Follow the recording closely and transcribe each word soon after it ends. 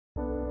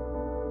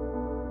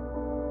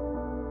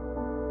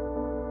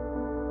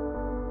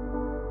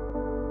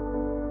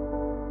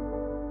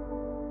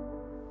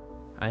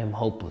I am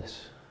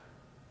hopeless.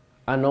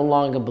 I no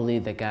longer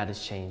believe that God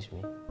has changed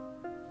me.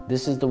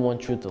 This is the one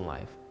truth in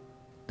life.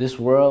 This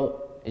world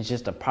is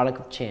just a product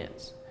of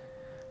chance.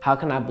 How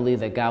can I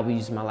believe that God will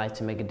use my life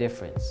to make a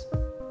difference?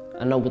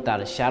 I know without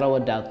a shadow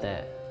of doubt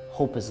that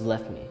hope has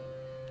left me.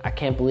 I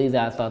can't believe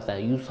that I thought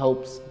that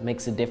YouthHope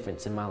makes a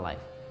difference in my life.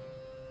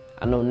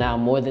 I know now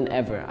more than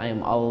ever I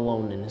am all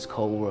alone in this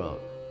cold world.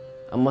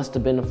 I must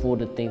have been a fool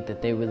to think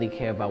that they really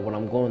care about what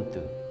I'm going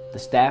through. The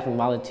staff and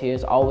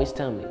volunteers always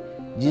tell me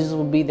Jesus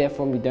will be there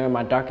for me during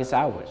my darkest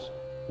hours.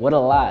 What a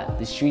lie.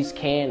 The streets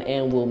can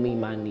and will meet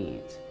my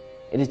needs.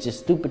 It is just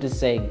stupid to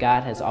say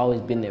God has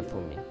always been there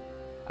for me.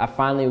 I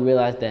finally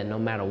realized that no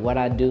matter what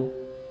I do,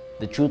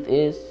 the truth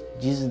is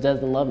Jesus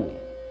doesn't love me.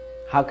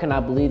 How can I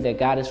believe that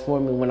God is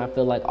for me when I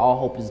feel like all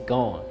hope is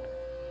gone?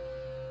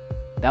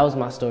 That was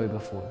my story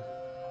before.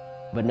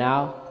 But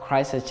now,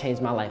 Christ has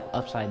changed my life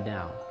upside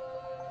down.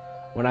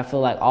 When I feel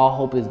like all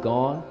hope is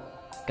gone,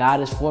 God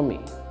is for me.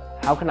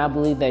 How can I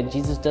believe that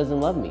Jesus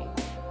doesn't love me?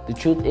 The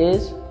truth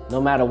is,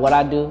 no matter what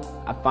I do,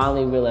 I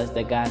finally realized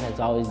that God has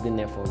always been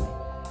there for me.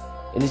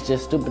 It is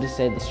just stupid to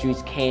say the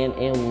streets can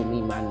and will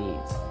meet my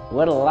needs.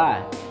 What a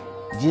lie.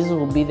 Jesus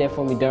will be there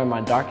for me during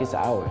my darkest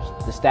hours.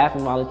 The staff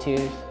and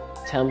volunteers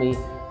tell me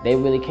they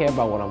really care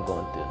about what I'm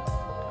going through.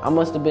 I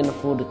must have been a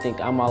fool to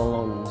think I'm all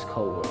alone in this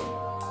cold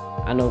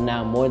world. I know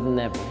now more than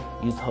ever,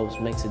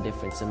 YouthHope makes a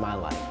difference in my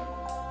life.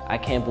 I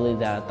can't believe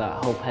that I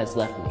thought hope has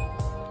left me.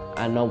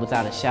 I know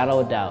without a shadow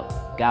of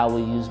doubt, God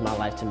will use my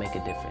life to make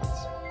a difference.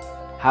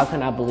 How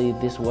can I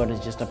believe this world is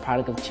just a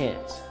product of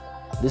chance?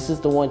 This is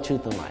the one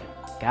truth in life.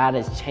 God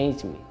has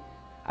changed me.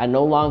 I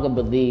no longer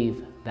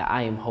believe that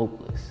I am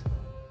hopeless.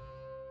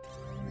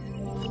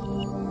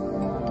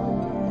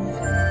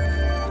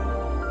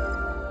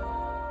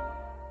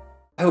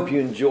 I hope you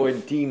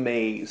enjoyed D.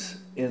 Mays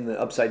in the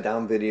Upside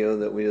Down video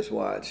that we just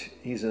watched.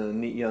 He's a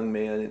neat young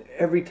man, and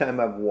every time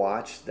I've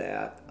watched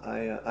that,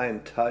 I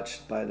am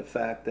touched by the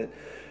fact that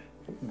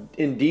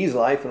in Dee's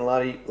life and a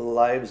lot of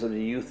lives of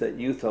the youth at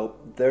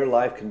YouthHope, their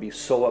life can be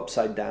so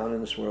upside down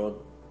in this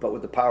world, but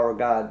with the power of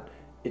God,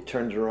 it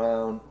turns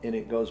around and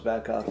it goes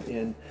back up,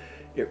 and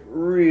it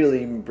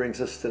really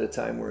brings us to the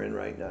time we're in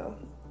right now.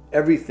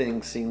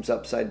 Everything seems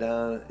upside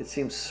down. It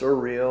seems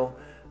surreal.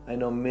 I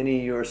know many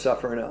of you are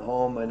suffering at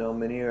home. I know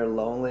many are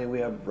lonely. We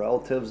have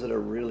relatives that are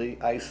really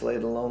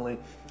isolated and lonely,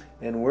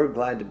 and we're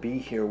glad to be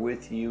here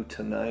with you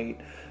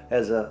tonight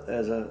as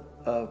a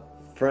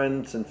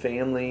friends and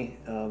family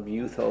of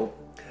YouthHope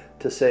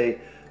to say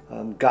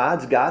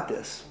God's got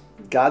this.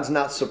 God's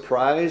not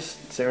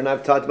surprised. Sarah and I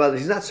have talked about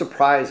this. He's not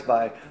surprised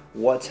by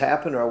what's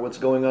happened or what's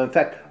going on. In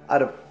fact,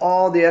 out of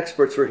all the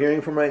experts we're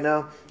hearing from right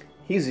now,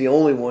 he's the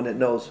only one that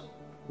knows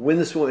when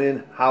this will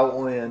end, how it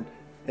will end,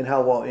 and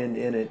how we'll end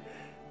in it.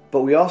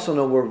 But we also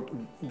know we're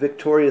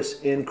victorious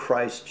in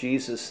Christ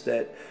Jesus,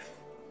 that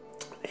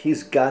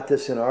he's got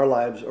this in our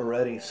lives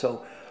already.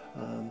 So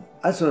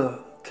I just want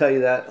to tell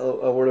you that,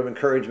 a word of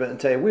encouragement, and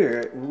tell you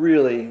we're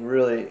really,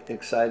 really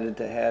excited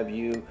to have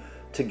you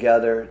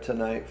together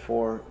tonight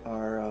for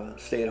our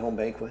stay-at-home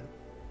banquet.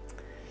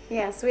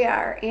 Yes, we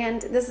are.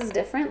 And this is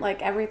different.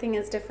 Like everything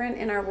is different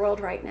in our world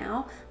right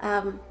now.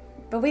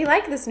 But we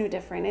like this new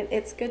different.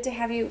 It's good to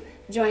have you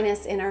join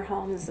us in our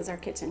home. This is our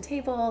kitchen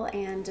table,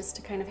 and just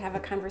to kind of have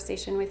a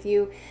conversation with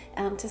you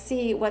to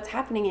see what's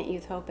happening at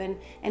YouthHope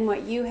and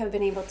what you have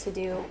been able to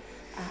do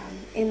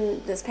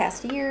in this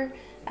past year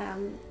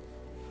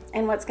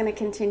and what's going to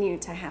continue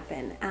to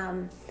happen.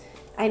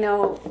 I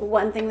know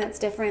one thing that's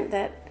different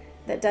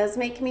that does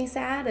make me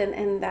sad,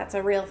 and that's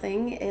a real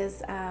thing,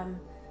 is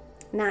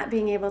not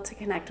being able to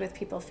connect with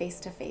people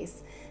face to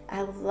face.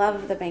 I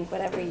love the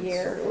banquet every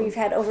year. We've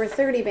had over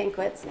 30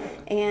 banquets,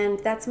 and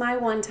that's my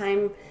one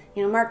time.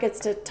 You know, Mark gets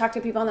to talk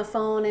to people on the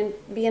phone and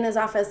be in his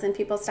office, and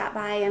people stop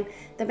by, and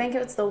the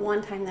banquet's the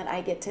one time that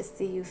I get to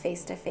see you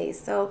face to face.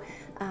 So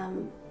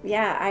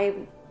yeah,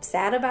 I'm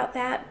sad about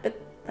that, but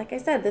like I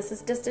said, this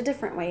is just a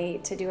different way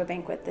to do a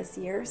banquet this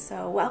year.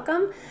 So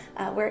welcome.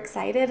 We're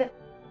excited.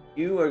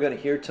 You are going to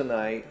hear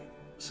tonight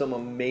some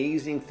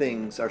amazing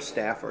things our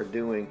staff are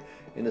doing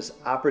in this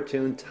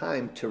opportune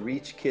time to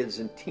reach kids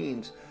and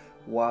teens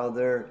while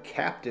they're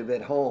captive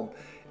at home.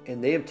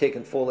 And they have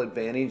taken full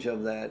advantage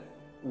of that.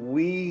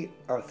 We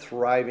are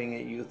thriving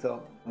at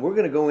YouthHope. We're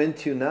going to go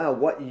into now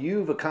what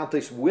you've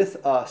accomplished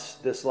with us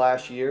this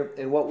last year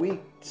and what we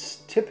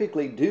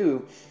typically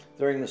do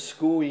during the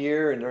school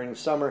year and during the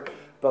summer,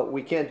 but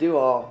we can't do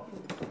all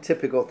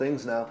typical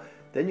things now.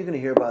 Then you're going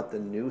to hear about the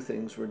new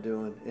things we're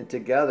doing. And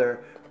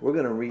together, we're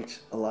going to reach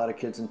a lot of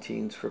kids and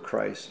teens for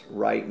Christ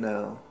right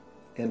now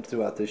and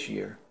throughout this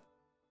year.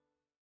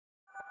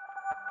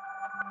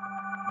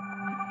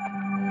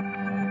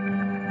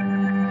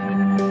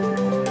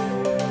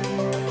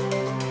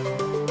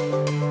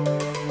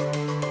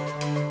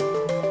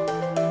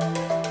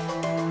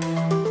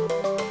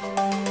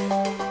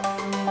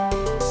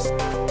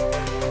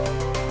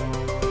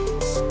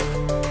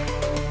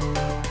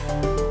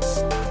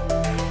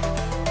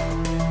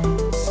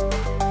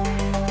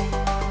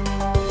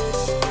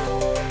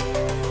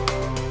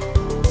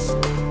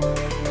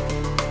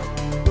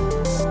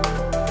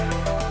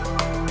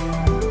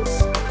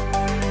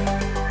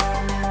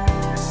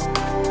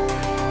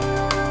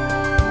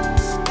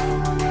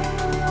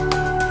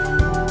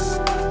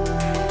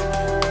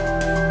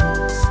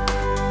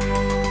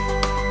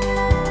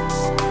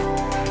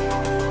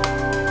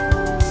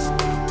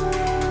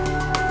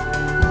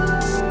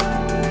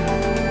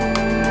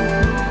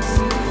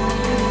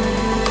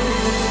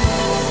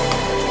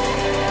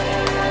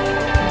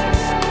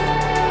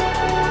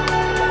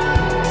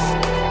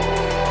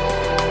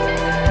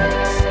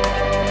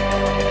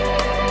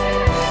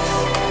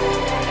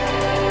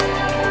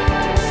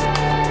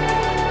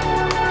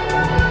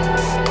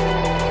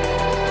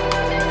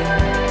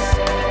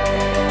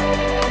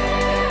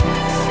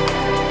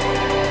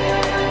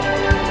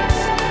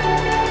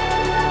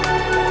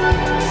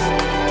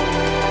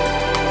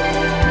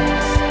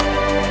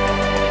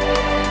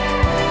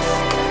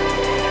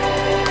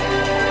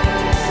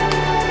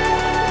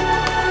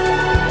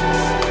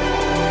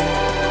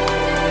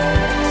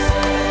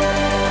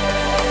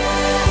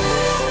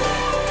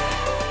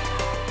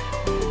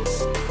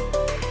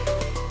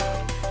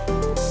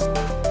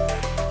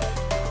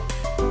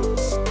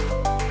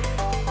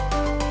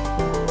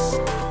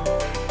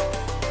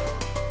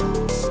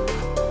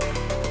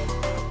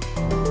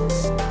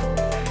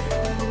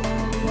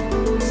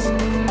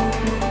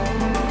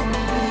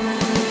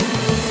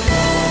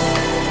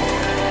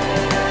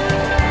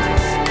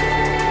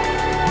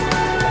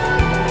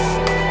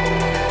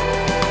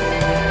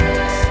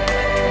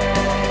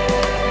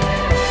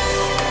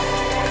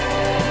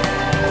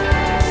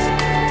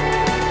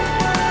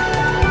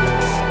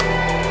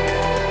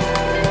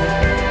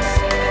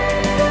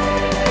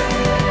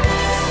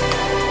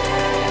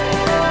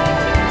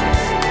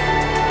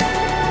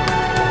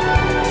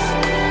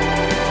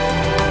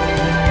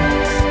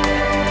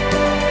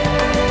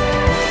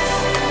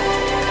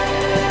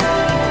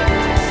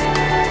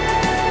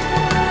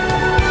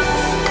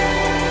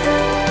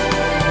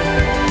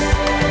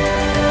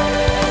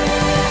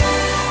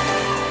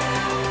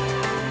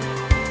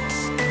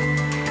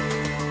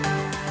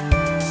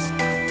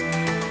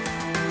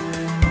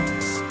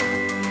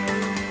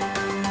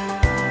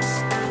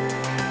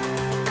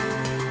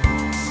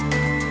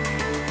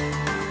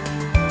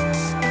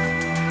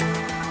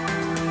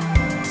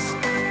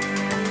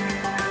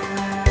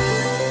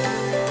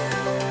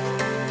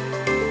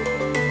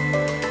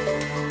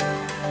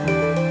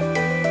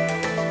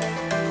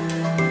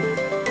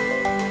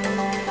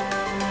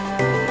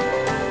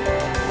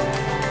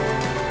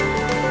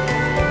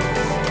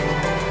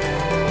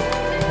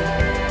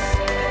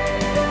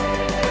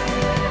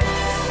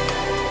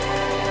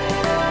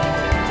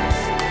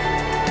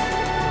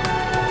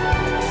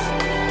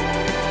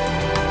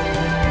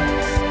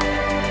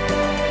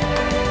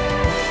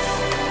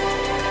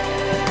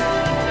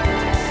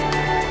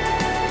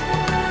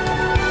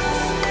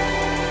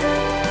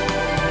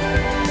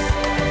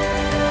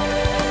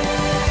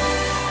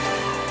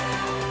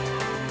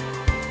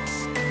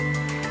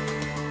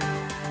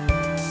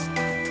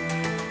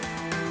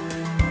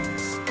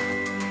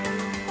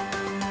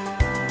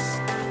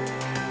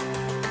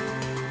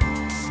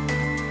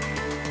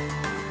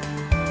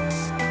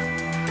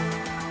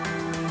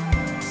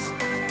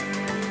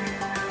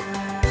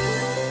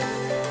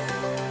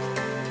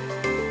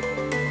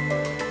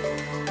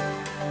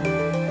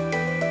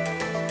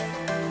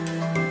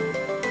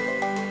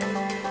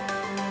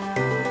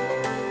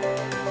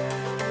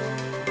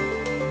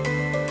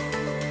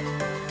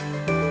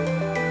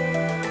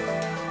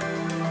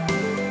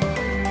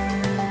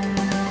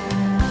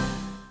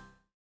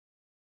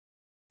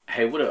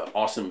 Hey, what an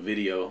awesome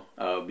video.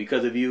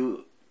 Because of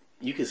you,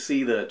 you can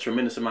see the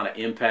tremendous amount of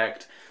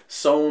impact.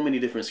 So many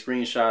different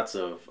screenshots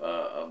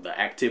of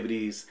the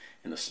activities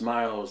and the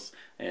smiles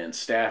and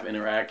staff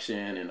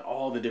interaction and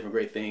all the different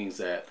great things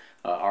that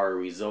are a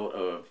result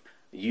of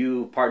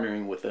you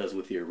partnering with us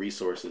with your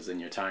resources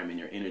and your time and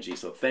your energy.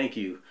 So thank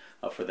you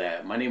for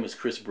that. My name is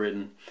Chris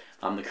Britton.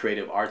 I'm the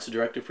creative arts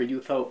director for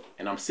Youth Hope,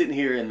 and I'm sitting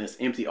here in this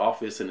empty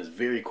office and it's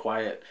very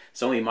quiet.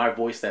 It's only my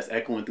voice that's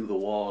echoing through the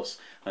walls,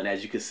 and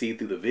as you can see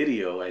through the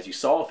video, as you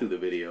saw through the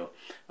video,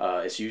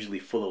 it's usually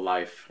full of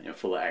life and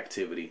full of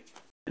activity.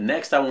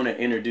 Next, I want to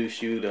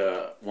introduce you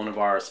to one of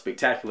our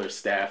spectacular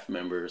staff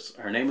members.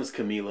 Her name is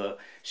Camila.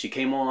 She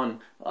came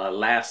on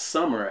last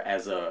summer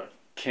as a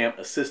camp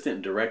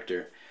assistant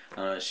director.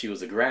 She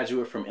was a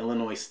graduate from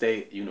Illinois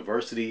State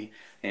University,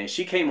 and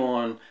she came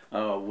on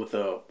with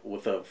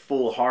a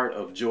full heart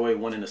of joy,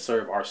 wanting to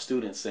serve our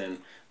students. And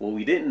what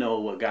we didn't know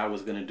what God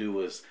was going to do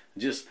was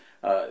just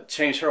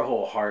change her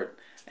whole heart,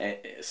 and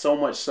so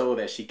much so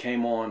that she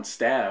came on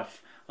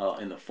staff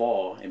in the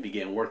fall and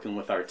began working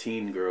with our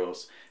teen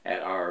girls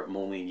at our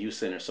Moline Youth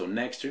Center. So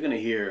next, you're going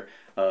to hear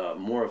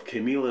more of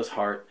Camila's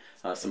heart,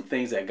 some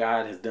things that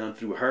God has done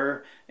through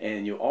her,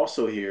 and you'll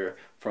also hear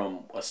from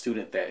a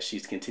student that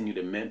she's continued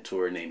to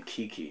mentor named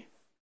Kiki.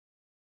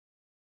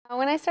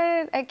 When I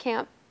started at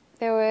camp,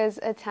 there was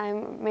a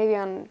time, maybe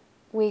on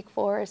week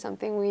 4 or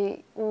something,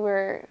 we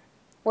were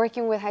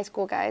working with high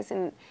school guys,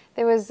 and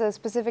there was a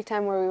specific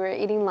time where we were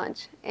eating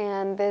lunch,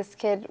 and this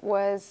kid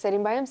was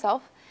sitting by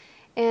himself.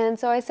 And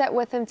so I sat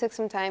with him, took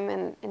some time,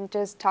 and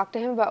just talked to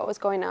him about what was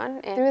going on.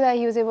 And through that,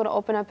 he was able to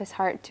open up his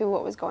heart to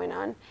what was going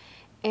on.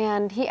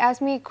 And he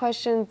asked me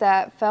questions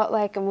that felt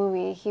like a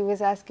movie. He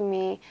was asking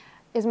me,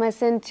 is my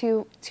sin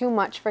too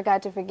much for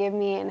God to forgive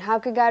me? And how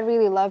could God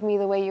really love me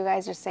the way you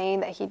guys are saying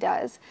that he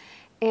does?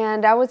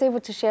 And I was able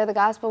to share the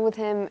gospel with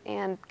him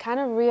and kind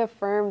of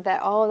reaffirm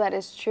that all of that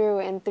is true.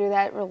 And through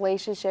that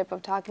relationship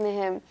of talking to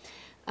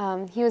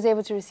him, he was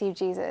able to receive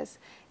Jesus.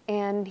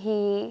 And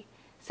he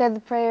said the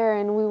prayer,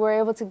 and we were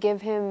able to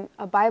give him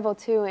a Bible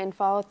too and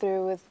follow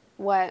through with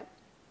what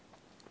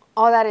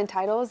all that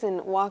entitles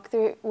and walk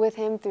through with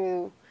him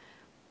through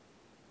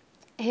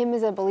him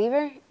as a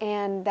believer.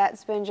 And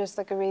that's been just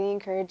like a really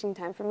encouraging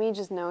time for me,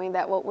 just knowing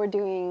that what we're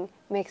doing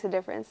makes a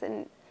difference,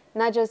 and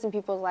not just in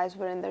people's lives,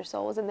 but in their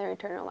souls and their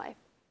eternal life.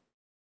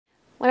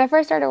 When I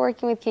first started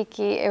working with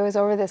Kiki, it was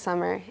over the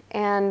summer,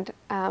 and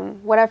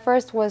what at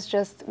first was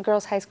just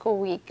Girls High School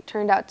Week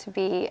turned out to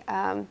be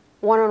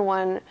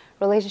one-on-one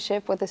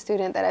relationship with a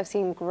student that I've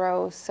seen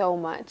grow so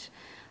much.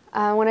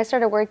 When I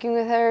started working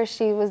with her,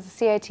 she was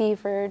CIT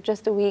for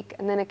just a week,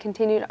 and then it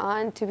continued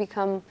on to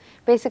become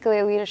basically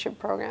a leadership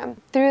program.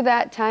 Through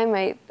that time,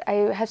 I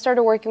have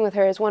started working with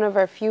her as one of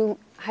our few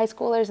high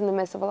schoolers in the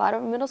midst of a lot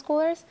of middle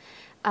schoolers,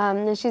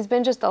 and she's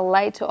been just a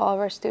light to all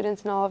of our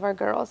students and all of our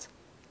girls.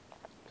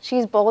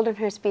 She's bold in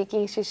her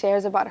speaking. She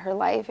shares about her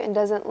life and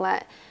doesn't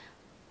let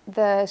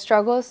the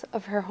struggles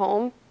of her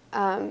home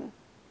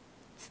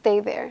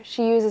stay there.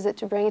 She uses it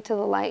to bring it to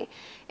the light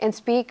and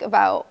speak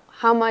about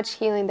how much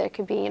healing there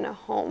could be in a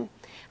home.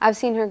 I've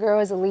seen her grow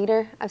as a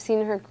leader. I've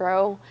seen her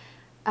grow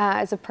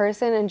as a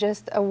person and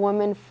just a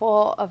woman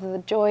full of the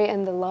joy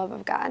and the love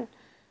of God.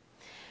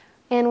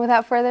 And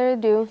without further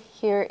ado,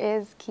 here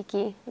is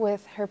Kiki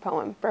with her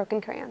poem,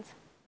 Broken Crayons.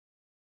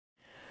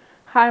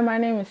 Hi, my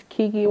name is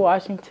Kiki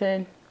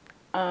Washington.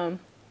 I've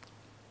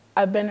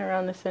been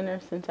around the center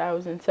since I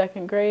was in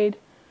 2nd grade.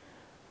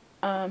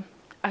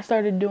 I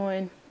started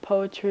doing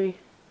poetry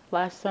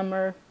last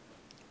summer,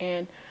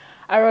 and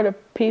I wrote a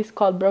piece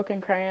called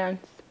Broken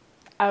Crayons.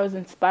 I was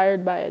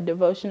inspired by a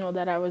devotional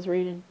that I was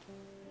reading.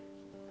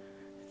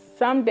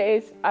 Some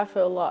days I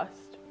feel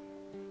lost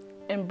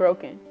and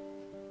broken,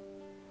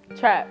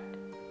 trapped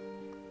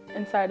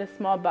inside a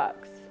small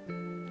box,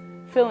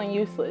 feeling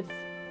useless,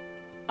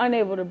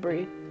 unable to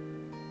breathe,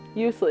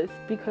 useless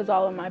because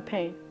all of my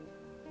pain,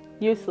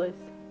 useless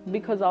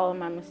because all of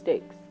my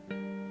mistakes.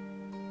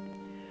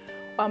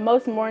 While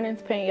most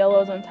mornings paint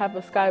yellows on top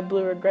of sky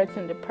blue, regrets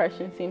and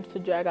depression seems to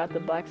drag out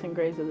the blacks and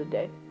grays of the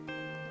day.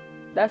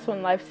 That's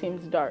when life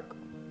seems dark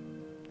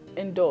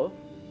and dull,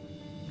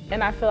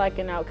 and I feel like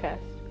an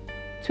outcast,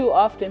 too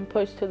often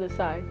pushed to the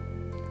side,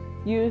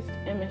 used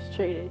and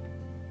mistreated,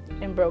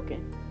 and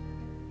broken.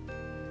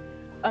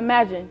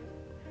 Imagine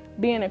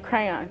being a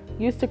crayon,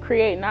 used to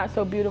create not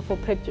so beautiful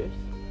pictures.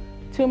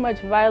 Too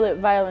much violet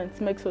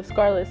violence mixed with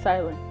scarlet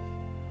silence,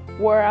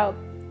 wore out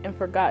and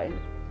forgotten.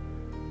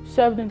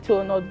 Shoved into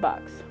an old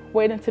box,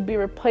 waiting to be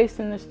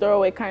replaced in this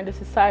throwaway kind of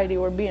society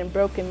where being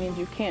broken means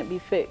you can't be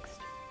fixed.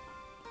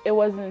 It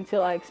wasn't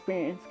until I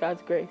experienced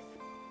God's grace,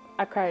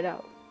 I cried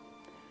out.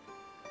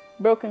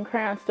 Broken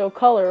crayons still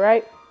color,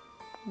 right?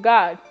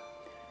 God,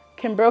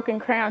 can broken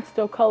crayons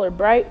still color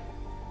bright?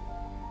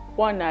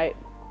 One night,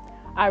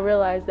 I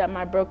realized that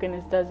my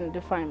brokenness doesn't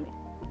define me.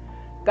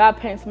 God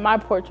paints my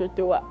portrait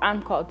through what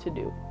I'm called to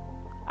do.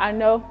 I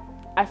know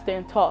I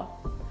stand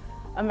tall,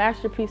 a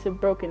masterpiece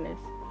of brokenness.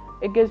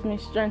 It gives me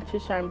strength to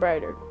shine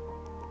brighter.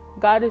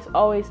 God is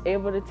always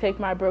able to take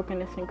my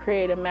brokenness and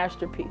create a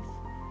masterpiece.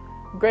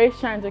 Grace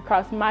shines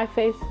across my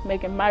face,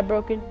 making my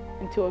broken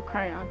into a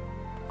crayon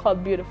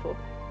called beautiful.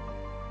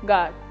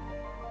 God,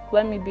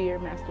 let me be your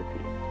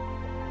masterpiece.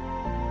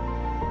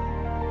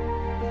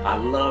 I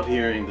love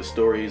hearing the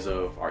stories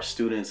of our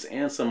students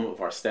and some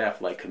of our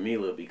staff like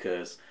Camila,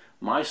 because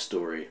my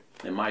story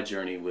and my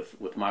journey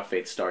with my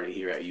faith started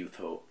here at Youth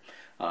Hope.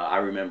 I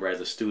remember as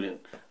a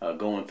student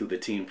going through the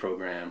teen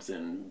programs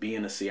and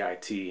being a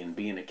CIT and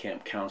being a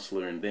camp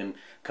counselor, and then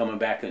coming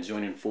back and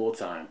joining full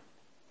time.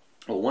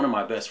 Well, one of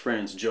my best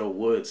friends, Joe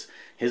Woods,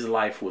 his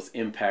life was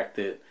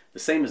impacted the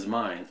same as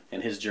mine,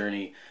 and his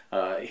journey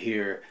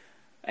here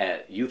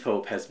at Youth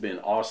Hope has been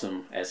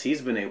awesome as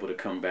he's been able to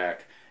come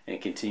back and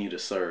continue to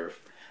serve.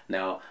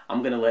 Now,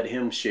 I'm going to let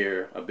him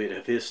share a bit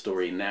of his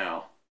story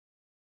now.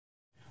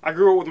 I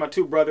grew up with my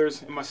two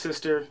brothers and my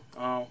sister,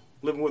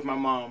 living with my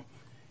mom.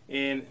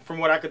 And from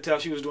what I could tell,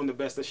 she was doing the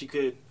best that she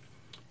could.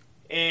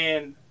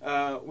 And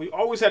we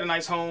always had a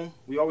nice home.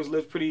 We always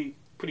lived pretty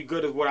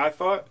good is what I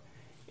thought.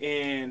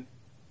 And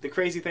the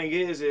crazy thing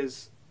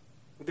is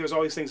there's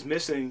all these things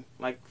missing,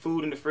 like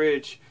food in the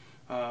fridge,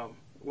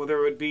 whether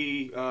it would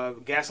be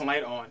gas and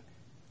light on.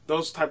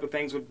 Those type of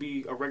things would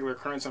be a regular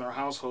occurrence in our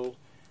household.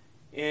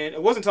 And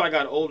it wasn't until I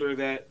got older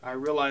that I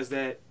realized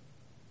that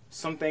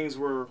some things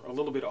were a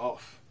little bit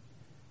off.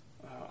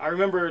 I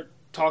remember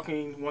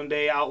talking one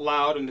day out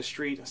loud in the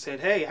street and said,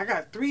 "Hey, I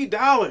got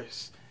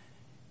 $3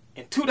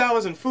 and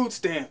 $2 in food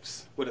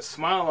stamps," with a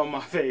smile on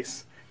my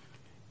face.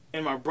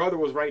 And my brother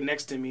was right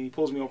next to me. He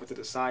pulls me over to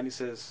the side and he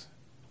says,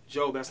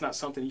 "Joe, that's not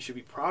something you should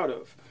be proud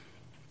of."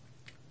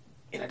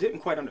 And I didn't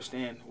quite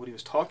understand what he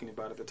was talking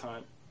about at the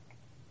time.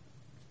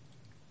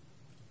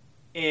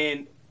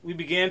 And we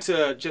began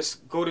to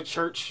just go to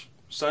church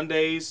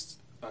Sundays,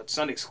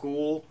 Sunday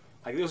school.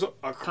 Like, it was an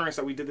occurrence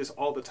that we did this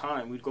all the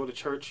time. We'd go to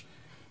church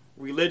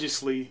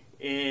religiously,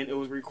 and it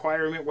was a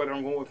requirement, whether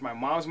I'm going with my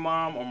mom's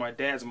mom or my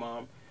dad's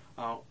mom,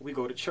 we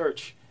go to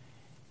church.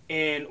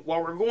 And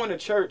while we're going to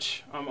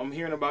church, I'm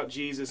hearing about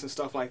Jesus and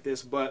stuff like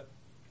this, but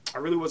I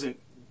really wasn't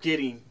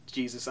getting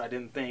Jesus, I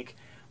didn't think.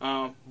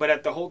 But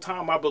at the whole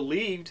time, I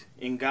believed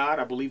in God,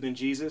 I believed in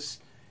Jesus.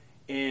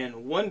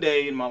 And one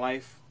day in my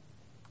life,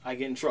 I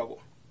get in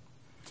trouble.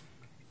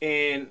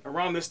 And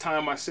around this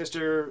time, my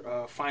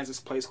sister finds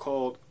this place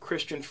called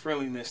Christian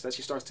Friendliness that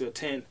she starts to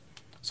attend.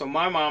 So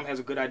my mom has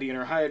a good idea in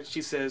her head.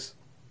 She says,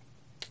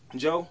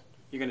 "Joe,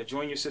 you're going to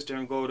join your sister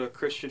and go to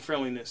Christian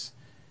Friendliness."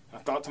 I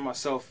thought to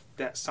myself,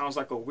 that sounds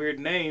like a weird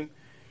name,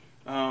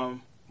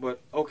 but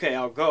okay,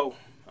 I'll go.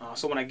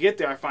 So when I get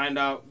there, I find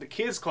out the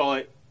kids call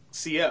it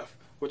CF,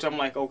 which I'm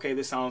like, okay,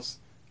 this sounds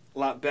a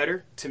lot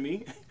better to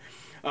me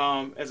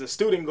as a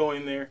student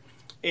going there.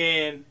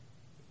 And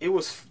it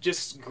was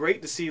just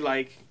great to see,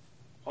 like,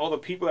 all the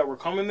people that were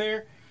coming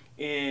there,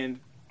 and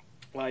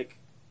like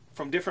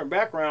from different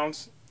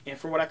backgrounds. And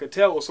from what I could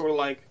tell, it was sort of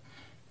like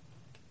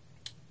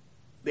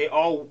they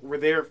all were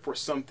there for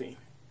something.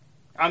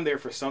 I'm there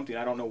for something.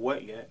 I don't know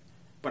what yet,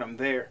 but I'm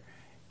there.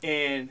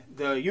 And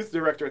the youth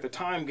director at the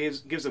time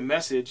gives a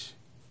message,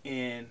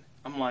 and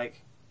I'm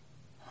like,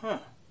 huh,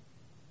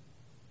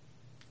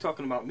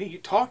 talking about me?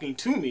 You're talking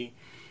to me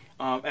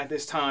at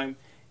this time.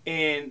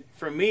 And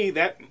for me,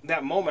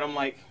 that moment, I'm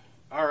like,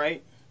 all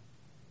right,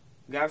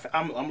 God,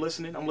 I'm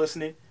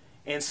listening.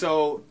 And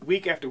so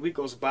week after week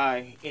goes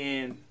by,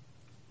 and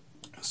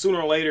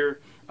sooner or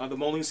later, the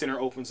Moline Center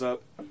opens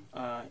up,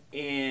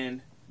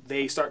 and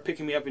they start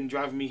picking me up and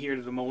driving me here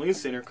to the Moline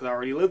Center because I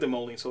already lived in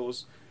Moline, so it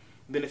was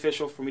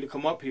beneficial for me to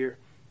come up here.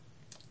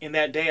 And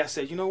that day I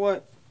said, you know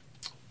what?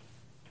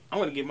 I'm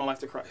going to give my life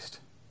to Christ.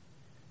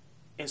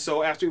 And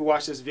so after we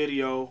watched this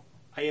video,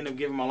 I ended up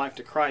giving my life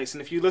to Christ.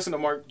 And if you listen to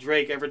Mark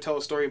Drake ever tell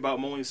a story about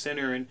Moline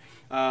Center and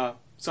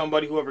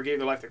somebody who ever gave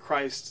their life to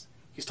Christ,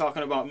 he's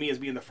talking about me as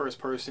being the first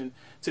person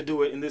to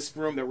do it in this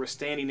room that we're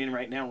standing in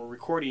right now, we're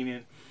recording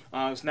in.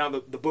 It's now the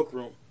book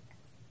room.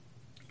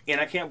 And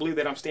I can't believe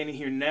that I'm standing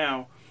here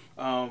now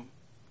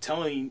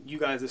telling you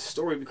guys this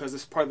story, because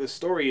this part of the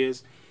story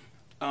is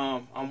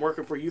I'm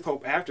working for Youth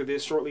Hope after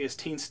this, shortly as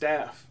teen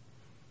staff.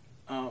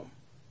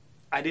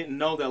 I didn't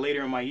know that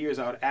later in my years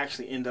I would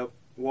actually end up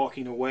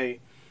walking away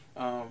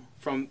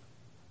from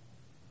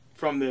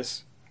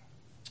this.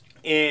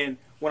 And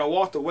when I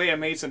walked away, I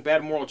made some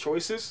bad moral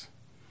choices,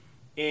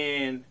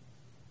 and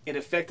it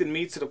affected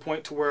me to the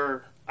point to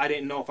where I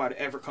didn't know if I'd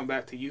ever come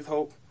back to Youth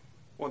Hope,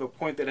 or the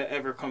point that I'd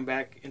ever come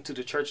back into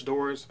the church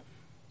doors,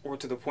 or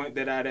to the point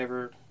that I'd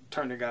ever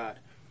turn to God.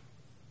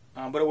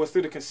 But it was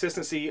through the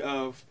consistency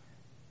of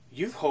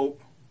Youth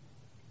Hope,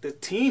 the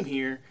team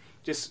here,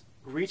 just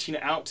reaching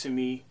out to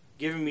me,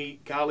 giving me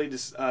godly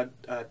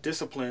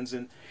disciplines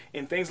and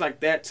things like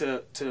that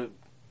to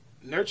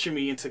nurture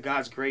me into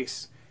God's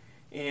grace.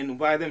 And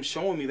by them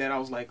showing me that, I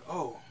was like,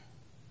 oh,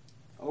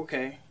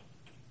 okay,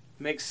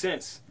 makes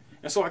sense.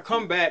 And so I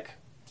come back,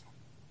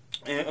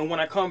 and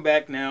when I come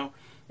back now,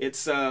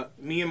 it's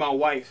me and my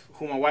wife,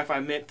 I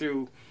met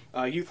through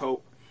Youth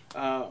Hope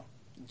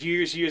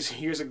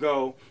years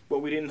ago, but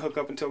we didn't hook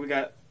up until we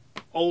got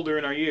older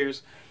in our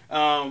years.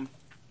 And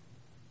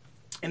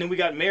then we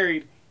got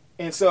married,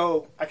 And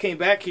so I came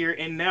back here,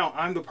 and now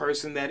I'm the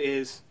person that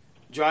is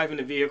driving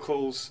the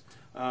vehicles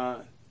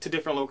to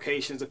different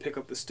locations to pick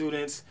up the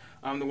students.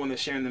 I'm the one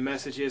that's sharing the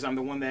messages. I'm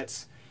the one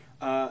that's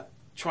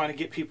trying to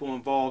get people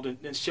involved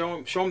and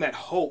show them that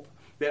hope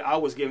that I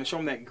was given, show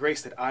them that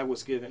grace that I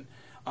was given.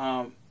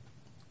 And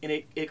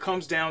it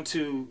comes down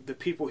to the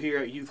people here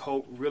at Youth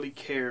Hope really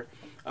care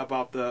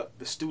about the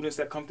students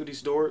that come through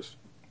these doors.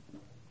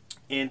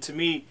 And to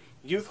me,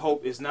 Youth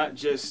Hope is not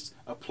just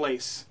a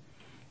place.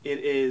 It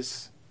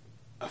is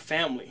a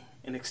family,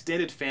 an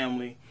extended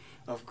family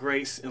of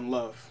grace and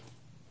love.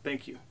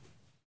 Thank you.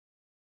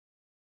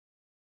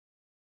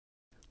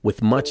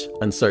 With much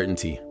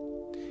uncertainty,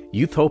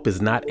 Youth Hope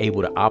is not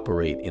able to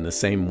operate in the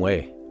same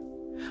way.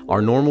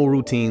 Our normal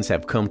routines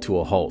have come to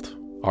a halt.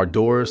 Our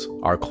doors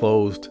are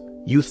closed,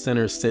 youth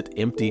centers sit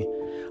empty,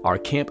 our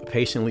camp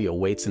patiently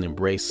awaits an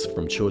embrace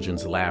from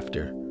children's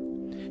laughter.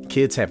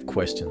 Kids have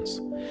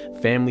questions,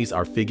 families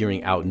are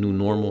figuring out new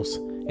normals,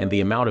 and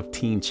the amount of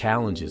teen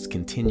challenges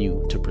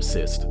continue to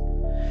persist.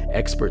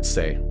 Experts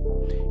say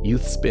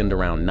youth spend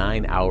around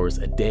 9 hours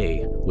a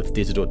day with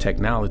digital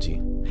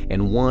technology,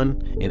 and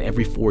 1 in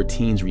every 4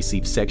 teens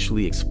receive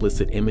sexually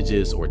explicit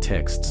images or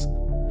texts.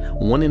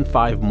 1 in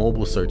 5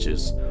 mobile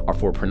searches are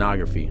for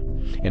pornography,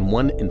 and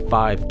 1 in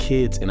 5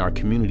 kids in our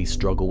community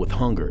struggle with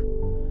hunger.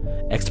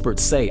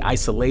 Experts say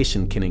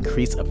isolation can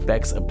increase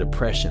effects of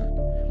depression,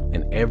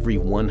 and every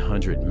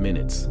 100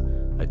 minutes,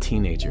 a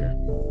teenager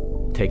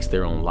takes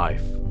their own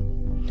life.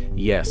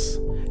 Yes,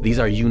 these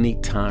are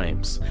unique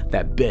times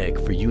that beg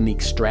for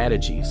unique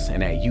strategies,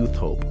 and at Youth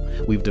Hope,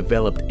 we've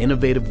developed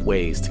innovative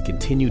ways to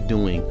continue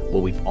doing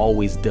what we've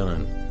always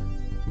done: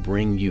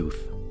 bring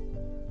youth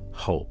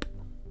hope.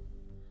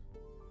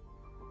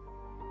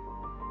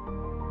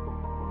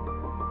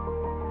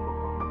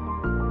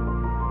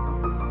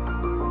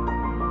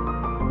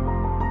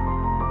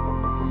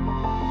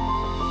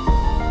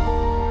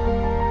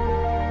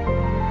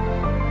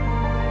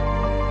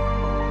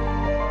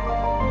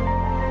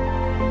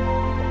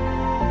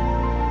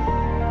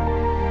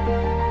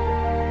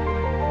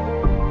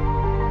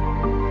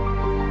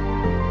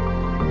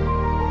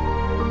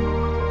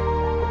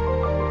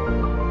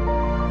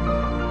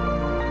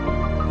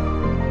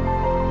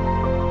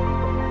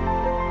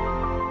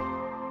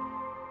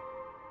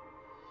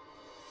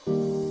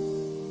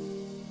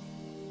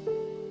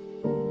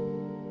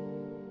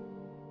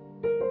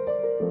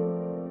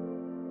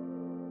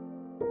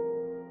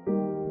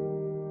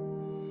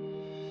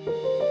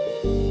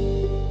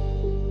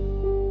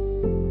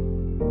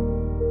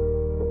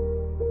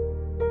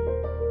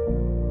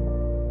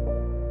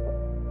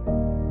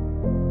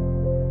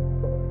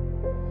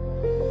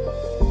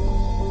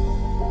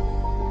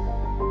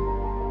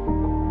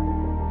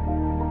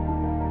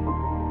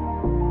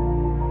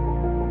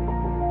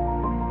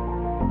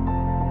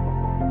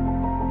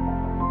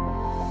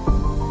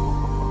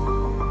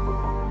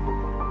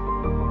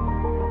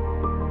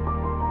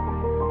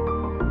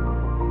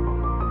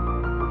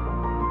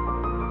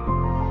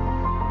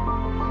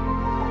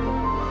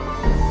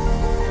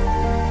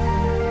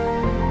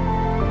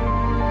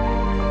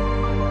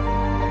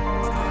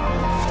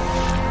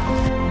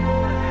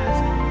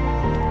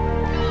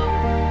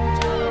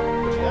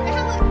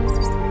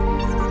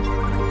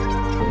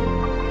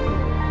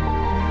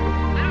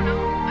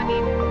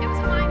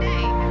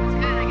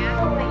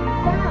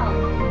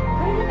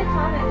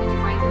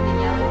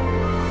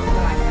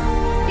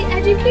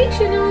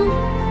 Educational.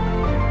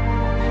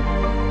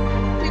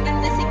 We've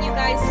been missing you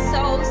guys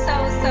so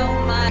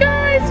much.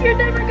 Guys, you're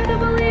never gonna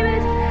believe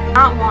it.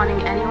 Not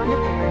wanting anyone to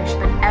perish,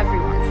 but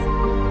everyone's.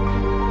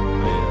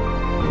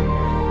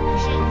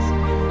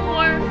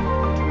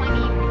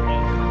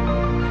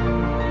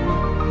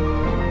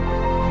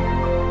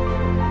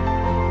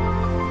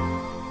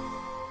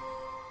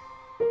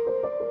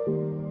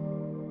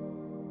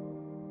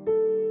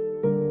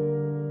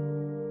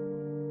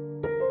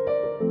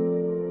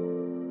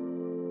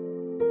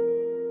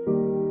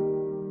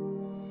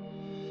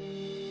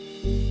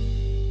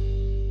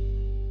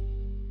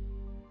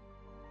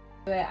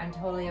 I'm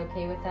totally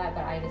okay with that,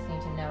 but I just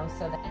need to know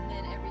so that. And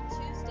then every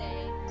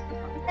Tuesday.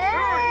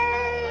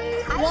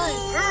 Hey!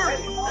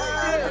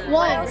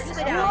 One.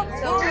 Sit down.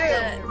 So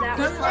that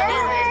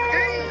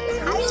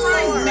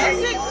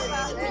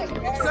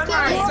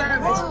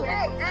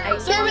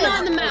was Serve it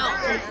on the mouth.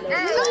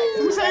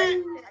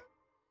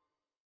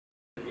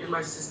 Me and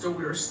my sister,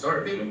 we were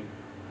starving.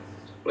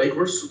 Like,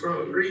 we're super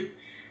hungry.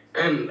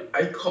 And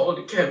I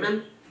called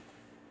Kevin.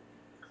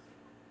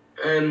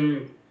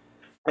 And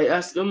I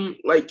asked him,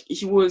 like,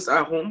 he was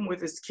at home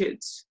with his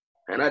kids,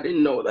 and I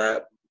didn't know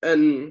that.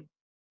 And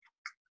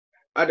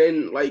I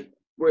didn't, like,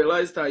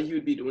 realize that he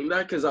would be doing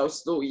that because I was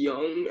still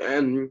young.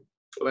 And,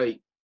 like,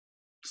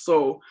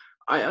 so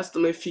I asked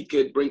him if he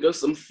could bring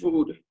us some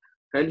food.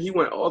 And he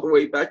went all the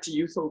way back to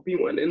Youth Hope. He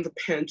went in the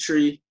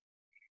pantry,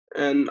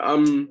 and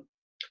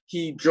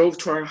he drove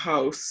to our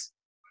house,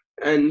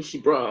 and he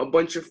brought a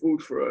bunch of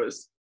food for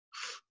us.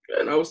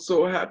 And I was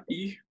so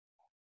happy.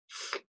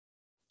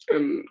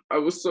 And I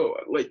was so,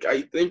 like,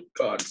 I thank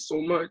God so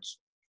much.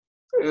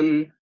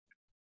 And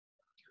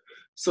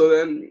So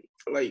then,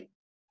 like,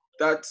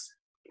 that's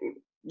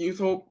Youth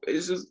Hope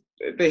is just,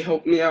 they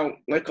help me out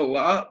like a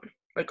lot,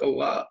 like a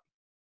lot.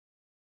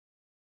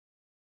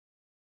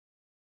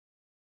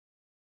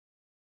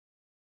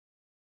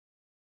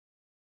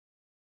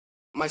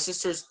 My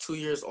sister's 2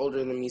 years older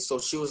than me, so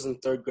she was in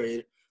third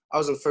grade. I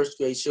was in first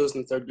grade, she was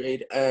in third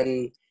grade,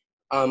 and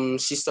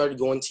she started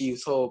going to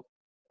Youth Hope,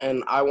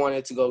 and I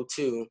wanted to go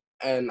too.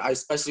 And I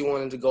especially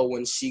wanted to go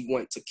when she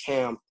went to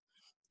camp.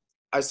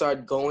 I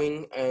started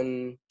going,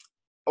 and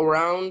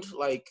around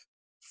like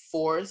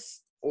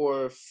fourth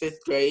or fifth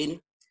grade,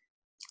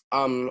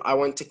 I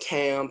went to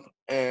camp,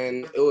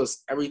 and it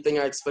was everything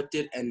I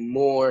expected and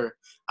more.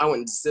 I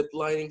went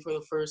ziplining for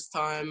the first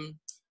time.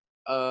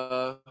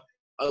 Uh,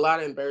 a lot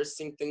of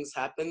embarrassing things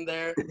happened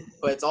there,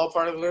 but it's all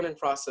part of the learning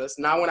process.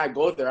 Now when I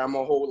go there, I'm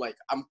a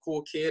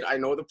cool kid. I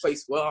know the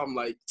place well. I'm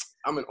like,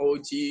 I'm an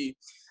OG.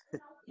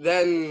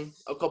 Then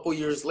a couple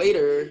years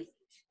later,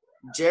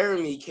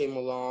 Jeremy came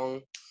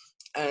along,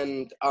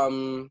 and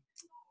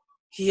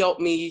he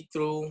helped me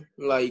through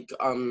like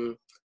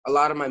a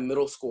lot of my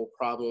middle school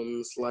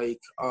problems. Like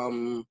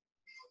I'm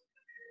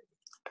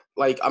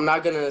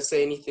not gonna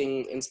say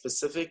anything in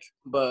specific,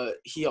 but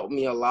he helped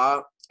me a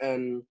lot,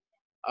 and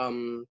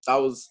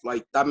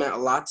that meant a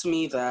lot to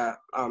me, that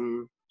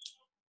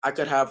I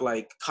could have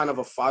like kind of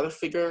a father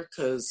figure,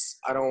 because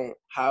I don't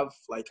have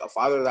like a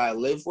father that I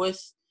live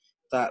with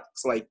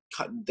that's like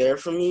there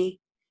for me.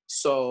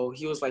 So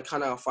he was like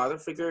kind of a father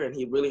figure, and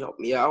he really helped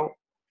me out.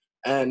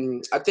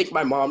 And I think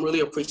my mom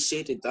really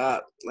appreciated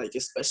that, like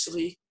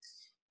especially.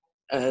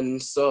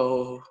 And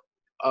so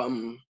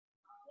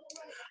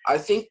I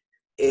think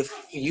if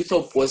Youth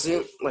Hope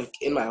wasn't like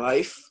in my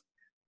life,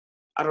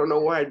 I don't know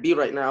where I'd be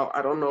right now.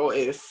 I don't know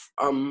if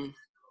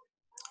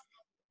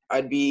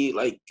I'd be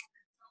like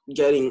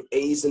getting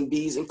A's and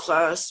B's in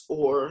class,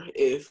 or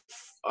if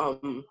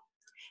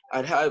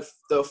I'd have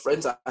the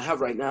friends I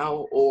have right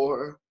now,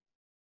 or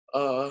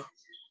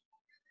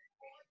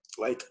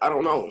like I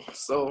don't know.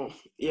 So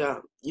yeah,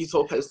 Youth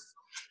Hope has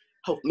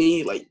helped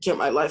me like get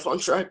my life on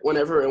track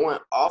whenever it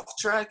went off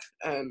track,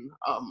 and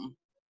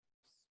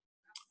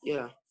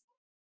yeah.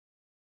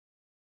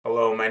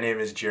 Hello, my name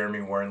is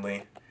Jeremy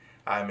Wernley.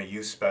 I'm a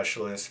youth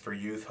specialist for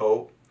Youth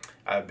Hope.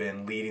 I've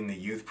been leading the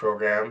youth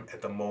program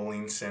at the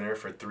Moline Center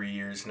for 3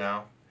 years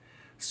now.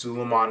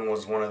 Suleiman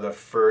was one of the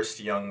first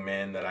young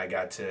men that I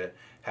got to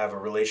have a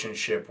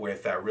relationship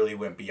with that really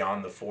went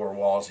beyond the four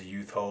walls of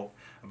Youth Hope.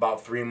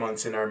 About 3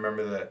 months in, I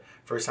remember the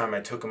first time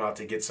I took him out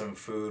to get some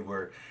food.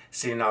 We're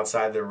sitting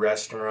outside the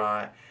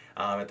restaurant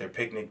at their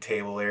picnic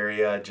table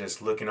area,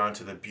 just looking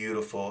onto the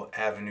beautiful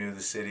avenue of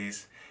the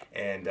cities,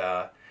 and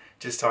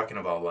just talking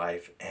about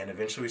life. And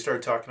eventually we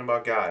started talking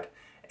about God.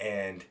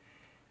 And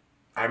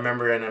I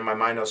remember, and in my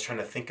mind I was trying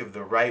to think of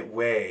the right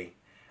way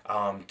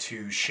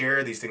to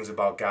share these things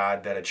about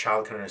God that a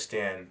child can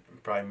understand.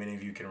 Probably many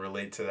of you can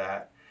relate to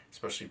that,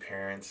 especially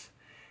parents.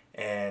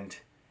 And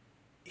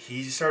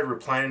he started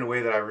replying in a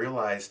way that I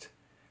realized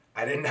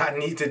I did not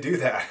need to do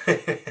that.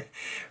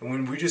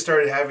 When we just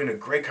started having a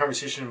great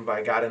conversation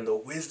about God, and the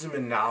wisdom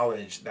and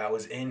knowledge that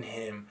was in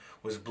him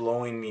was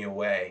blowing me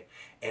away.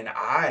 And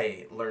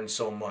I learned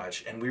so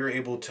much, and we were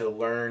able to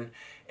learn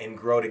and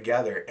grow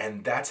together.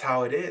 And that's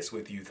how it is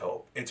with Youth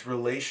Hope. It's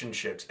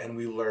relationships, and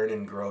we learn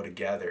and grow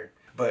together.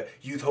 But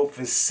Youth Hope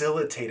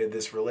facilitated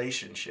this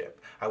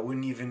relationship. I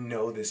wouldn't even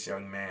know this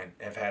young man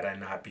if had I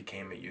not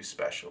became a youth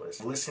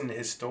specialist. Listening to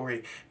his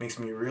story makes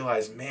me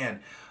realize,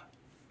 man,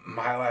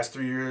 my last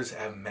 3 years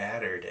have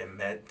mattered and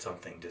meant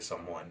something to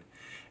someone.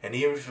 And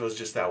even if it was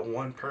just that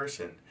one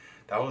person,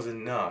 that was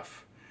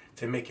enough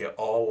to make it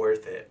all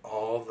worth it.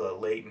 All the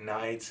late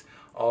nights,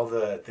 all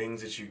the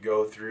things that you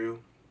go through,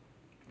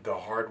 the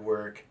hard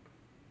work,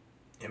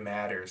 it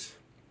matters.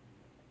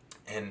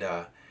 And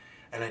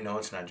I know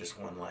it's not just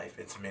one life,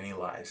 it's many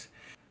lives.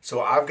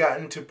 So I've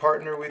gotten to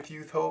partner with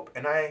Youth Hope,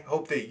 and I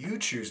hope that you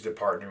choose to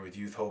partner with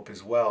Youth Hope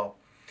as well.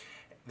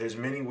 There's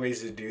many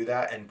ways to do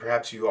that, and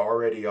perhaps you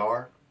already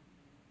are.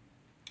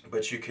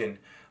 But you can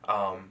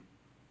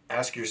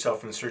ask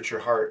yourself and search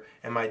your heart,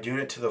 am I doing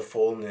it to the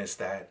fullness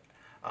that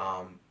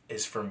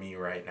is for me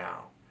right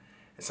now?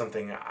 It's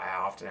something I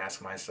often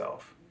ask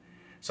myself.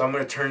 So I'm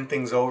going to turn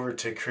things over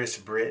to Chris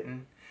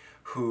Britton,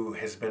 who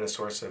has been a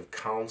source of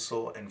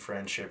counsel and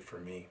friendship for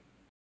me.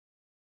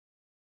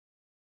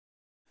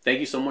 Thank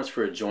you so much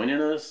for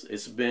joining us.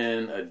 It's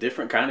been a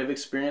different kind of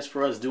experience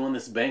for us doing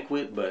this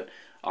banquet, but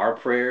our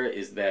prayer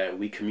is that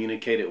we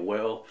communicated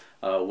well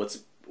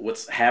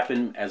what's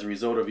happened as a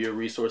result of your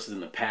resources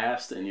in the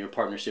past and your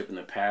partnership in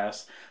the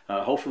past.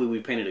 Hopefully we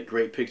painted a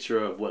great picture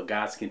of what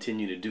God's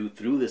continued to do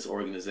through this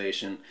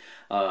organization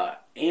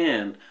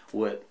and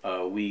what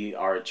we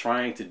are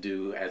trying to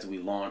do as we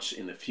launch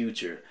in the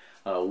future.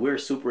 We're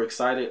super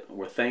excited.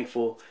 We're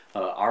thankful.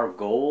 Our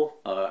goal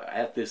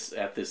at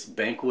this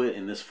banquet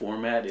in this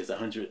format is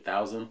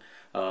 100,000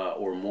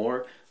 or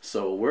more.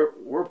 So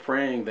we're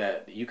praying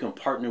that you can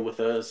partner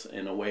with us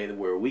in a way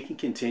where we can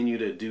continue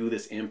to do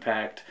this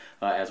impact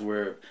as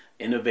we're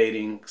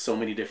innovating so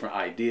many different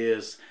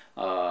ideas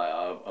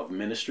of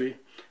ministry.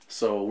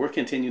 So we're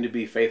continuing to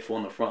be faithful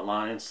in the front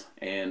lines,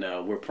 and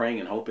we're praying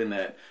and hoping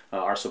that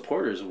our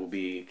supporters will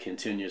be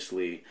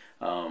continuously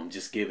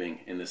just giving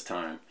in this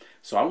time.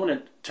 So I want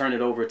to turn it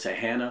over to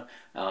Hannah,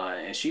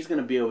 and she's going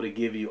to be able to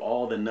give you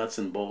all the nuts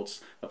and bolts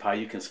of how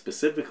you can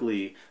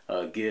specifically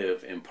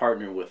give and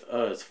partner with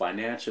us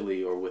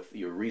financially or with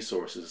your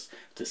resources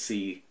to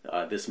see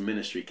this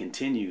ministry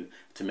continue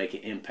to make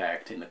an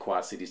impact in the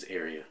Quad Cities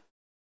area.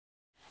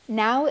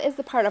 Now is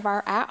the part of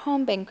our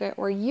at-home banquet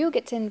where you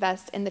get to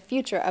invest in the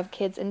future of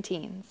kids and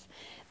teens.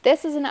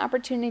 This is an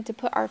opportunity to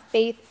put our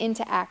faith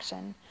into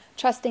action,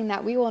 trusting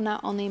that we will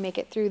not only make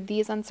it through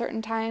these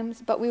uncertain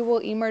times, but we will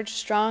emerge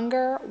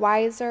stronger,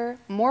 wiser,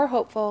 more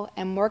hopeful,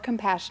 and more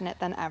compassionate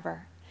than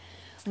ever.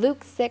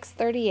 Luke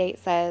 6:38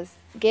 says,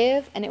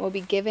 "Give, and it will be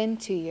given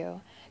to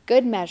you.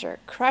 Good measure,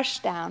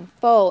 crushed down,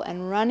 full,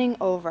 and running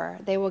over,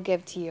 they will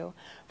give to you.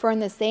 For in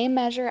the same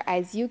measure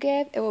as you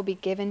give, it will be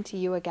given to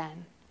you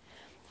again."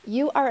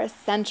 You are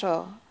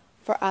essential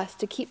for us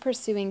to keep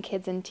pursuing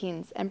kids and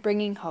teens and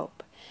bringing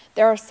hope.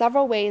 There are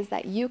several ways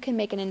that you can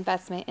make an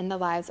investment in the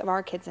lives of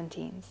our kids and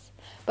teens.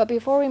 But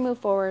before we move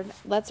forward,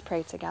 let's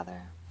pray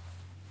together.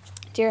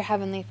 Dear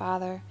Heavenly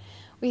Father,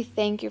 we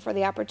thank you for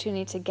the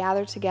opportunity to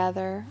gather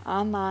together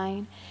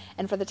online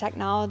and for the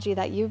technology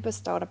that you've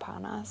bestowed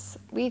upon us.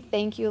 We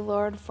thank you,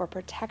 Lord, for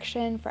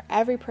protection for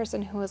every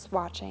person who is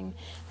watching,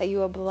 that you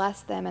will bless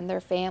them and their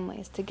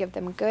families to give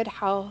them good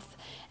health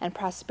and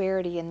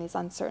prosperity in these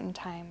uncertain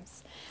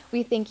times.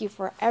 We thank you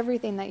for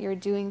everything that you're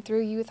doing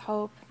through Youth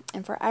Hope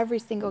and for every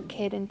single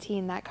kid and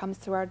teen that comes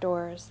through our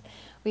doors.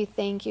 We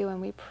thank you and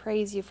we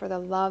praise you for the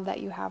love that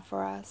you have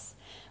for us.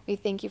 We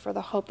thank you for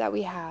the hope that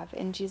we have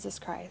in Jesus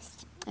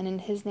Christ. And in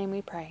his name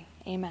we pray.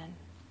 Amen.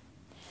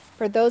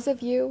 For those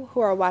of you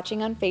who are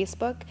watching on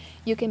Facebook,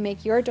 you can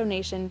make your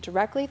donation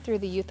directly through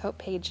the Youth Hope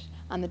page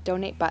on the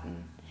donate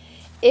button.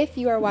 If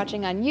you are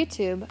watching on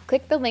YouTube,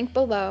 click the link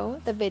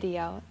below the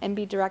video and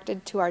be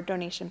directed to our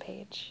donation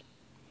page.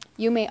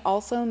 You may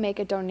also make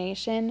a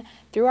donation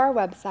through our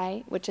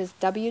website, which is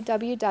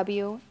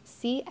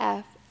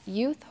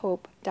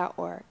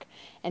www.cfyouthhope.org,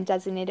 and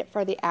designate it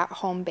for the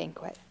at-home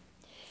banquet.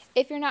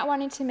 If you're not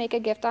wanting to make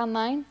a gift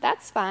online,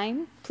 that's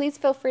fine. Please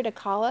feel free to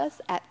call us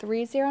at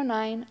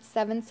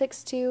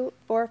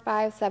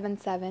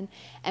 309-762-4577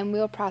 and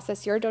we'll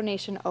process your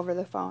donation over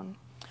the phone.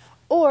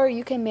 Or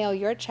you can mail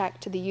your check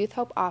to the Youth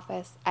Hope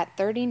office at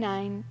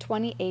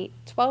 3928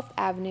 12th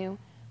Avenue,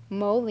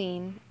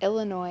 Moline,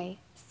 Illinois,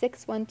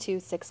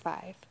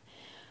 61265.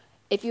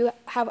 If you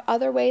have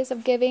other ways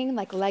of giving,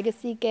 like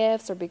legacy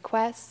gifts or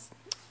bequests,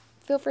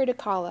 feel free to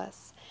call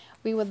us.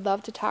 We would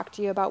love to talk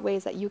to you about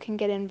ways that you can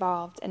get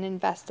involved and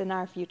invest in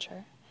our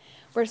future.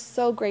 We're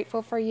so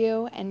grateful for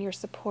you and your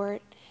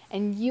support,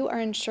 and you are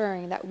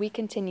ensuring that we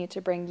continue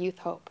to bring Youth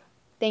Hope.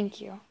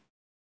 Thank you.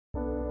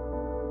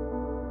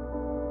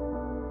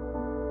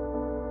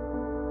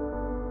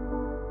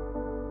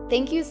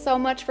 Thank you so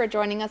much for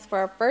joining us for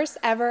our first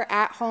ever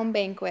at-home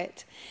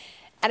banquet.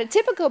 At a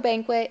typical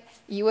banquet,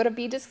 you would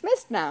be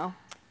dismissed now.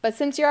 But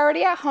since you're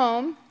already at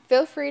home,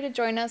 feel free to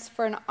join us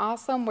for an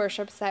awesome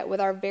worship set with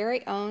our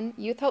very own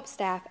Youth Hope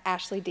staff,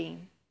 Ashley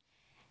Dean.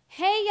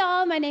 Hey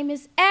y'all, my name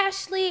is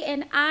Ashley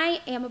and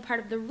I am a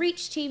part of the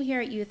Reach team here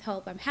at Youth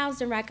Hope. I'm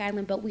housed in Rock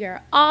Island, but we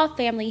are all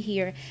family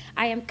here.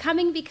 I am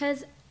coming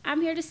because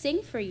I'm here to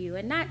sing for you,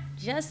 and not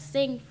just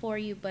sing for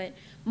you, but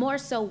more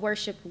so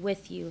worship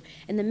with you.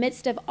 In the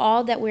midst of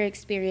all that we're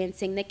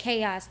experiencing, the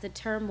chaos, the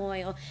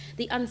turmoil,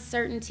 the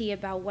uncertainty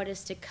about what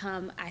is to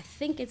come, I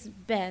think it's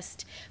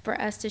best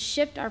for us to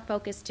shift our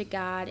focus to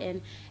God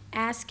and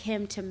ask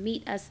him to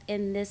meet us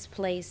in this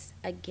place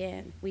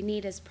again. We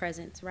need his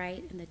presence,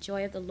 right? And the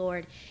joy of the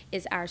Lord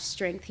is our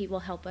strength. He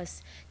will help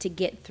us to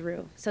get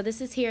through. So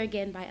this is Here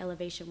Again by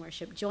Elevation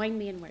Worship. Join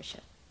me in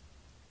worship.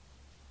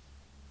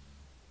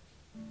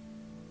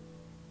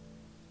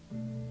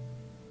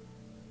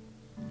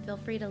 Feel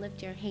free to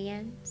lift your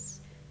hands,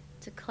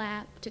 to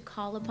clap, to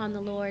call upon the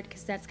Lord,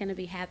 because that's going to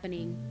be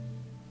happening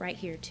right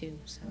here too.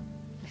 So,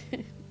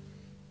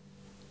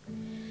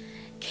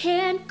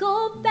 can't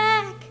go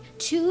back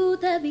to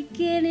the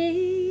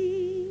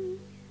beginning.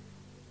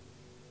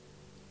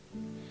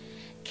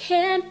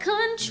 Can't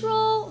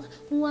control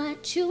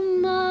what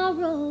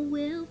tomorrow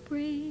will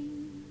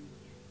bring.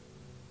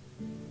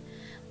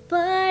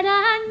 But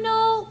I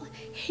know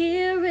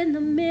here in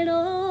the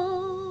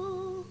middle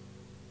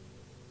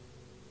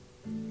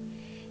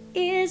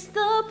is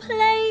the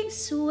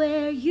place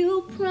where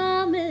you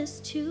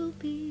promised to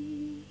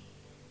be.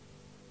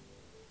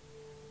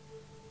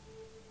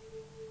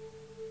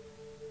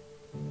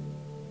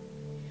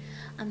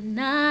 I'm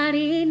not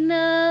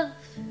enough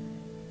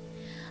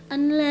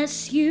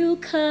unless you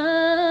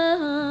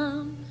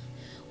come.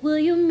 Will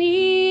you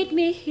meet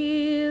me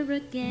here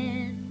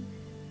again?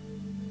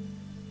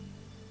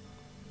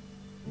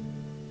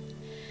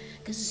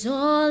 'Cause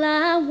all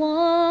I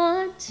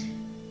want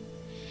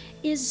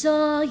is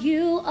all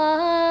you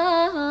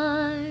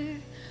are.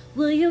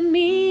 Will you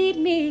meet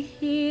me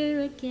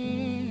here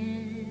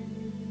again?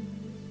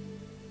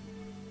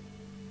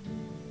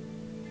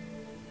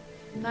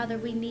 Father,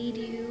 we need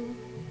you.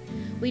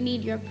 We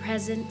need your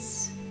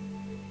presence.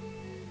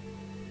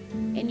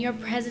 In your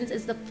presence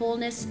is the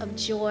fullness of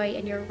joy,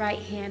 and your right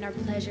hand are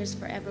pleasures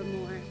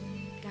forevermore.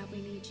 God,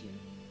 we need you.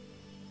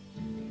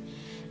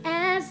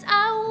 As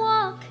I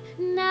walk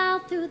now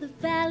through the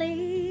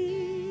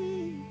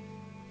valley,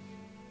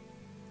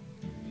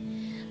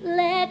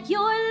 let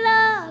your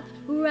love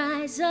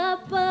rise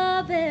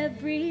above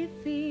every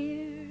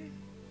fear.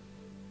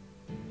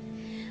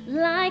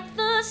 Like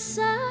the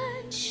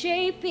sun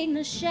shaping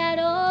the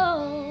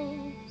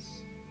shadows,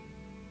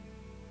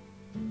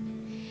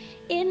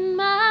 in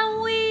my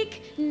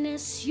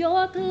weakness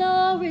your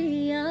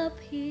glory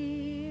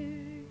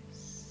appears.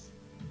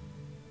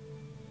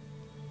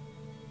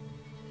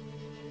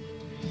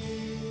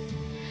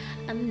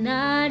 I'm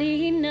not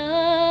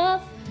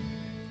enough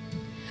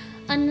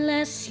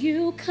unless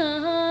you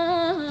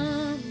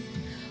come.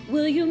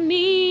 Will you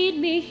meet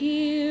me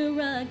here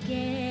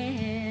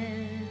again?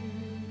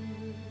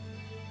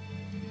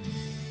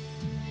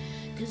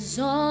 'Cause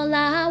all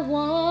I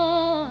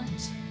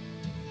want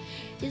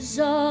is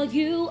all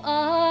you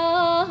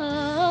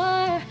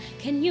are.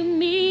 Can you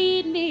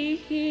meet me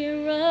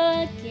here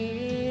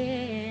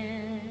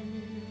again?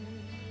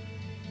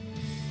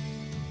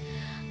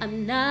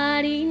 I'm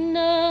not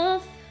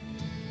enough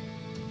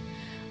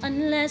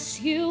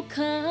unless you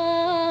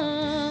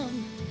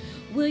come.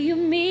 Will you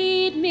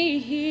meet me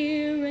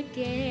here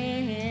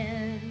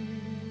again?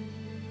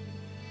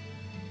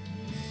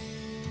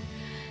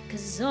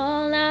 'Cause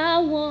all I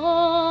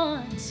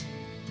want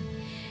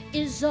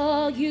is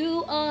all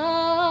you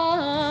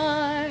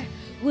are.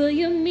 Will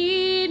you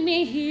meet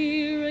me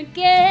here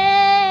again?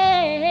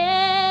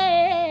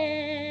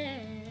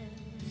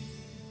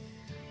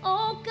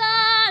 Oh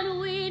God,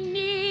 we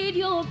need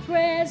your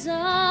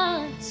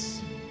presence.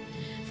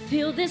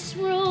 Fill this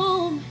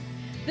room.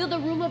 Fill the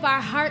room of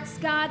our hearts,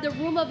 God, the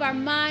room of our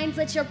minds.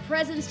 Let your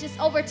presence just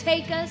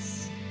overtake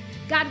us.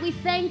 God, we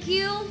thank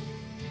you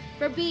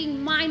for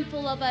being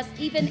mindful of us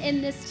even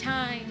in this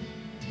time.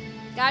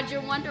 God,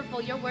 you're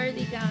wonderful. You're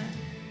worthy, God.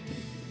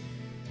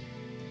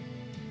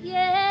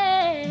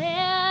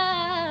 Yeah.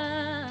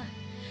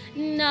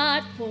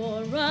 Not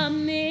for a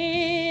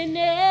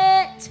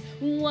minute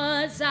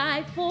was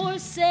I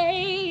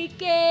forsaken.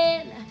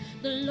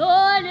 The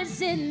Lord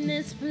is in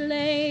this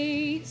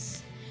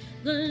place.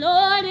 The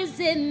Lord is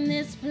in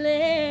this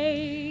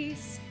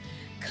place.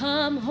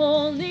 Come,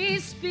 Holy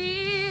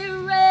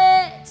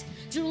Spirit,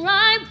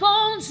 dry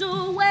bones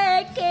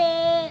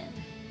awaken.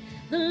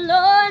 The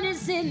Lord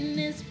is in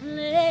this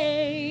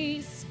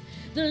place.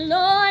 The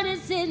Lord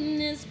is in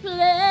this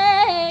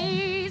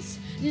place.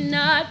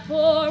 Not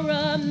for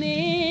a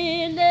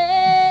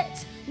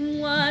minute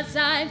was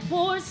I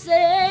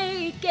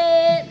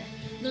forsaken.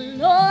 The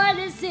Lord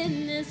is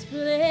in this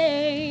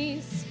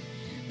place.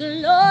 The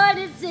Lord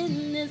is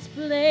in this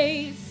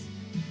place.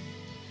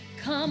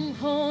 Come,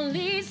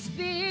 Holy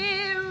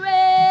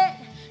Spirit,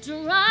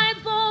 dry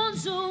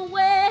bones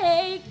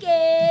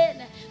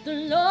awaken. The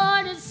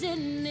Lord is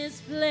in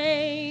this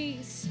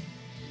place.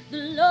 The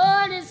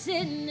Lord is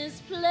in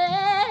this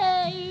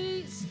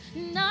place.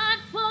 Not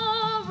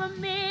for a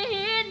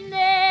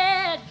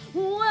minute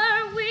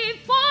were we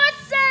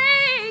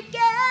forsaken.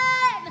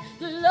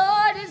 The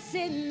Lord is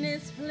in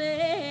this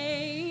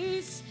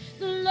place.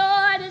 The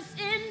Lord is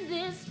in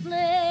this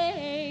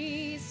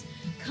place.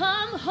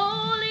 Come,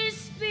 Holy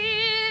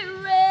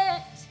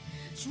Spirit,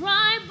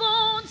 dry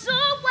bones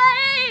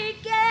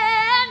awaken.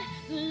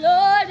 The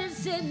Lord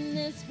is in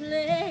this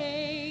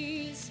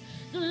place.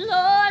 The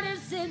Lord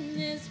is in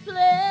this place.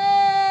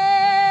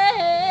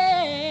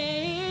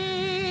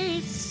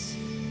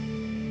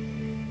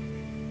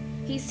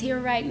 He's here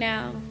right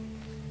now.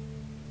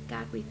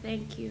 God, we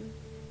thank you.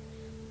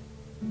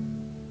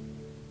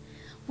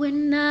 We're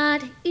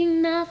not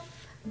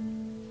enough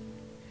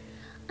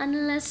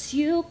unless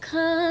you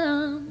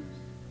come.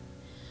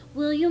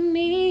 Will you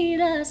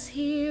meet us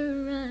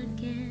here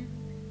again?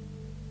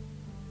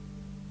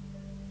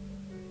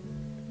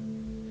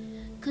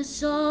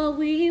 'Cause all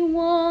we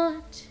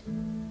want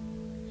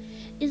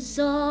is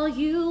all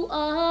you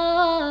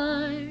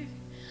are.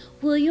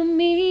 Will you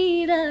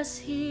meet us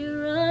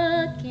here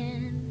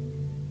again?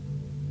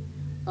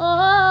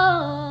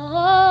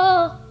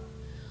 Oh,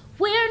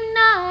 we're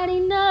not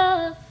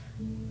enough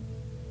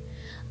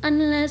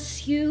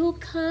unless you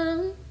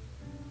come.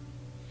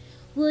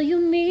 Will you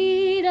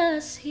meet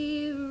us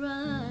here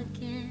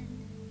again?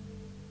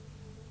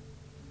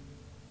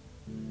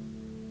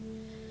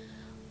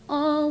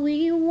 All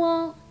we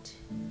want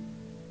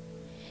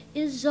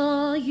is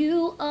all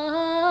you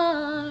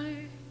are.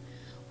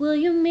 Will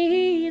you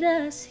meet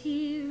us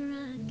here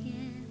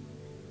again?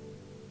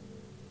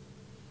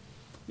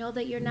 Know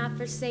that you're not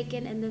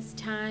forsaken in this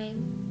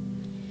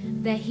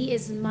time, that He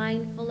is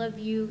mindful of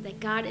you, that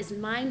God is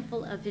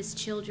mindful of His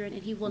children,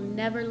 and He will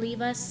never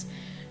leave us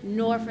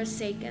nor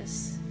forsake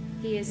us.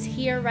 He is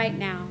here right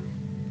now.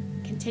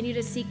 Continue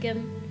to seek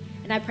Him,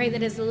 and I pray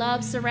that His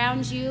love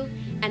surrounds you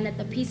and that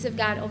the peace of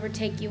God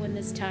overtake you in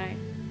this time.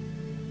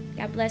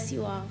 God bless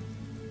you all.